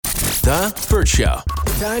The Burt Show.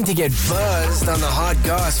 Time to get buzzed on the hot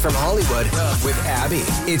goss from Hollywood with Abby.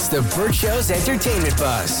 It's the Burt Show's Entertainment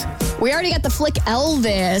Buzz. We already got the flick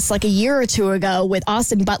Elvis like a year or two ago with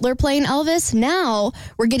Austin Butler playing Elvis. Now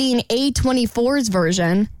we're getting A24's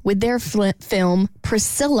version with their film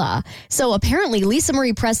Priscilla. So apparently Lisa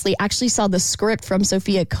Marie Presley actually saw the script from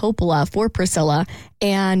Sofia Coppola for Priscilla,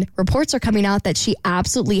 and reports are coming out that she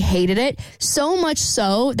absolutely hated it. So much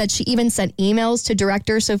so that she even sent emails to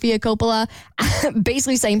director Sofia Coppola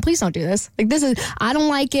basically saying, please don't do this. I don't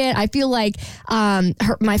like it. I feel like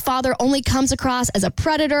my father only comes across as a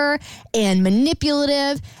predator and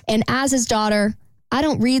manipulative. And as his daughter, I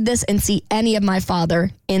don't read this and see any of my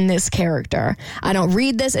father in this character. I don't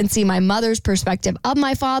read this and see my mother's perspective of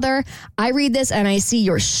my father. I read this and I see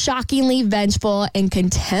your shockingly vengeful and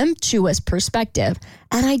contemptuous perspective.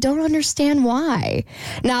 And I don't understand why.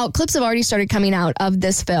 Now, clips have already started coming out of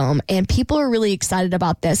this film, and people are really excited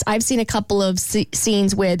about this. I've seen a couple of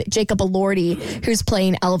scenes with Jacob Elordi, who's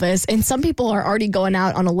playing Elvis, and some people are already going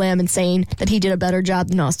out on a limb and saying that he did a better job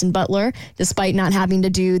than Austin Butler, despite not having to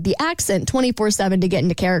do the accent 24/7 to get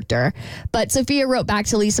into character. But Sofia wrote back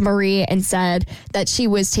to Lisa Marie and said that she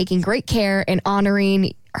was taking great care in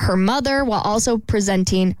honoring her mother while also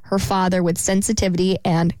presenting her father with sensitivity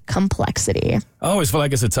and complexity. I always feel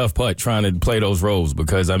like it's a tough putt trying to play those roles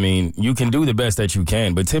because, I mean, you can do the best that you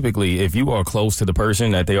can, but typically if you are close to the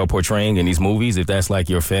person that they are portraying in these movies, if that's like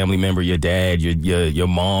your family member, your dad, your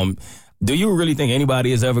mom, do you really think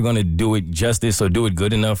anybody is ever going to do it justice or do it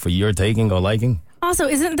good enough for your taking or liking? Also,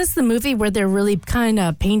 isn't this the movie where they're really kind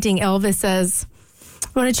of painting Elvis as...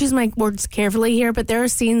 I want to choose my words carefully here, but there are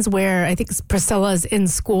scenes where I think Priscilla's in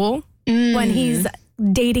school when he's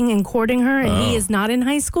dating and courting her, and he is not in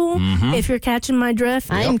high school, if you're catching my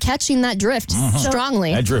drift. I am catching that drift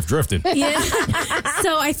strongly. That drift drifted. Yeah.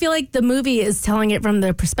 So I feel like the movie is telling it from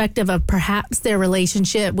the perspective of perhaps their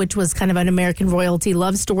relationship, which was kind of an American royalty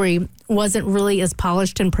love story, wasn't really as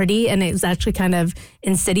polished and pretty, and it was actually kind of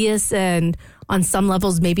insidious and on some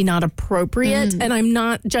levels maybe not appropriate. And I'm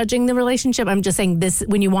not judging the relationship. I'm just saying this,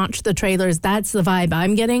 when you watch the trailers, that's the vibe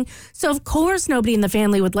I'm getting. So of course nobody in the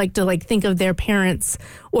family would like to think of their parents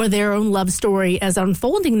or their own love story as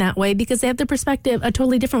unfolding that way because they have the perspective, a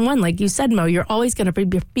totally different one. Like you said, Mo, you're always going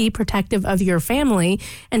to be protective of your family,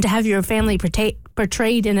 and to have your family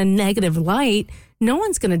portrayed in a negative light, no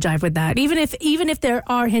one's going to jive with that, even if there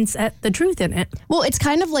are hints at the truth in it. Well, it's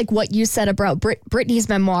kind of like what you said about Britney's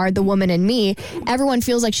memoir, The Woman in Me. Everyone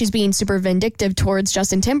feels like she's being super vindictive towards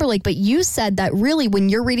Justin Timberlake, but you said that really when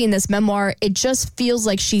you're reading this memoir, it just feels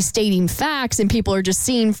like she's stating facts and people are just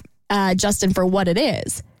seeing Justin for what it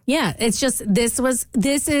is. Yeah, it's just this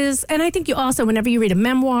is, and I think you also, whenever you read a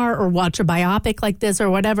memoir or watch a biopic like this or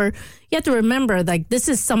whatever, you have to remember, this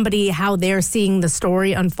is somebody, how they're seeing the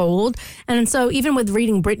story unfold. And so even with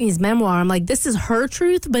reading Britney's memoir, I'm like, this is her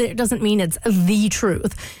truth, but it doesn't mean it's the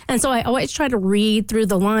truth. And so I always try to read through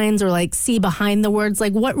the lines or see behind the words,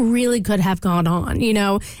 what really could have gone on,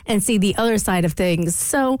 and see the other side of things.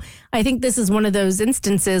 So I think this is one of those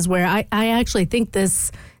instances where I actually think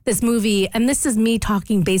this movie, and this is me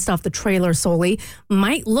talking based off the trailer solely,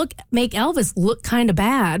 might make Elvis look kind of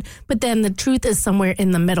bad, but then the truth is somewhere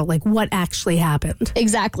in the middle, what actually happened.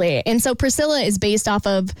 Exactly. And so Priscilla is based off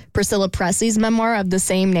of Priscilla Presley's memoir of the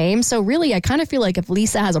same name. So really, I kind of feel like if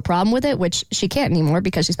Lisa has a problem with it, which she can't anymore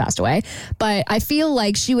because she's passed away, but I feel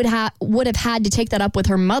like she would have had to take that up with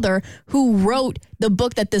her mother, who wrote the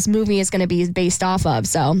book that this movie is going to be based off of.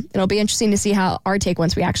 So it'll be interesting to see how our take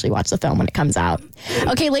once we actually watch the film when it comes out.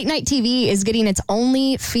 Okay, late night TV is getting its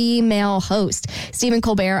only female host. Stephen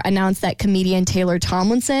Colbert announced that comedian Taylor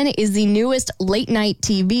Tomlinson is the newest late night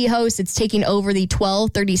TV host. It's taking over the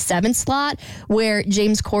 12:37 slot where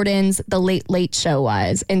James Corden's The Late Late Show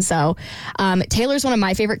was. And so Taylor's one of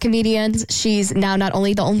my favorite comedians. She's now not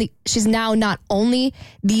only the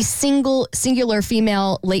singular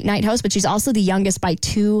female late night host, but she's also the youngest by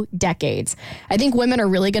 2 decades. I think women are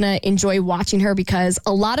really going to enjoy watching her because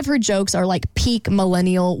a lot of her jokes are peak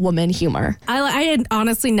millennial woman humor. I had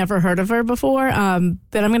honestly never heard of her before, but I'm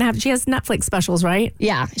going to she has Netflix specials, right?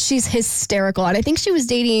 Yeah, she's hysterical. And I think she was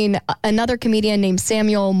dating another comedian named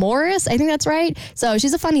Samuel Morris. I think that's right. So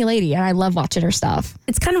she's a funny lady, and I love watching her stuff.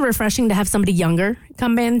 It's kind of refreshing to have somebody younger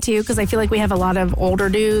come in, too, because I feel like we have a lot of older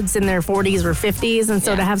dudes in their 40s or 50s, and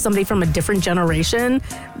so to have somebody from a different generation,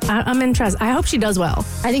 I'm interested. I hope she does well.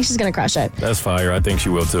 I think she's going to crush it. That's fire. I think she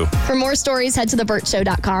will, too. For more stories, head to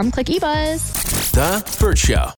theburtshow.com. Click eBuzz. The Burt Show.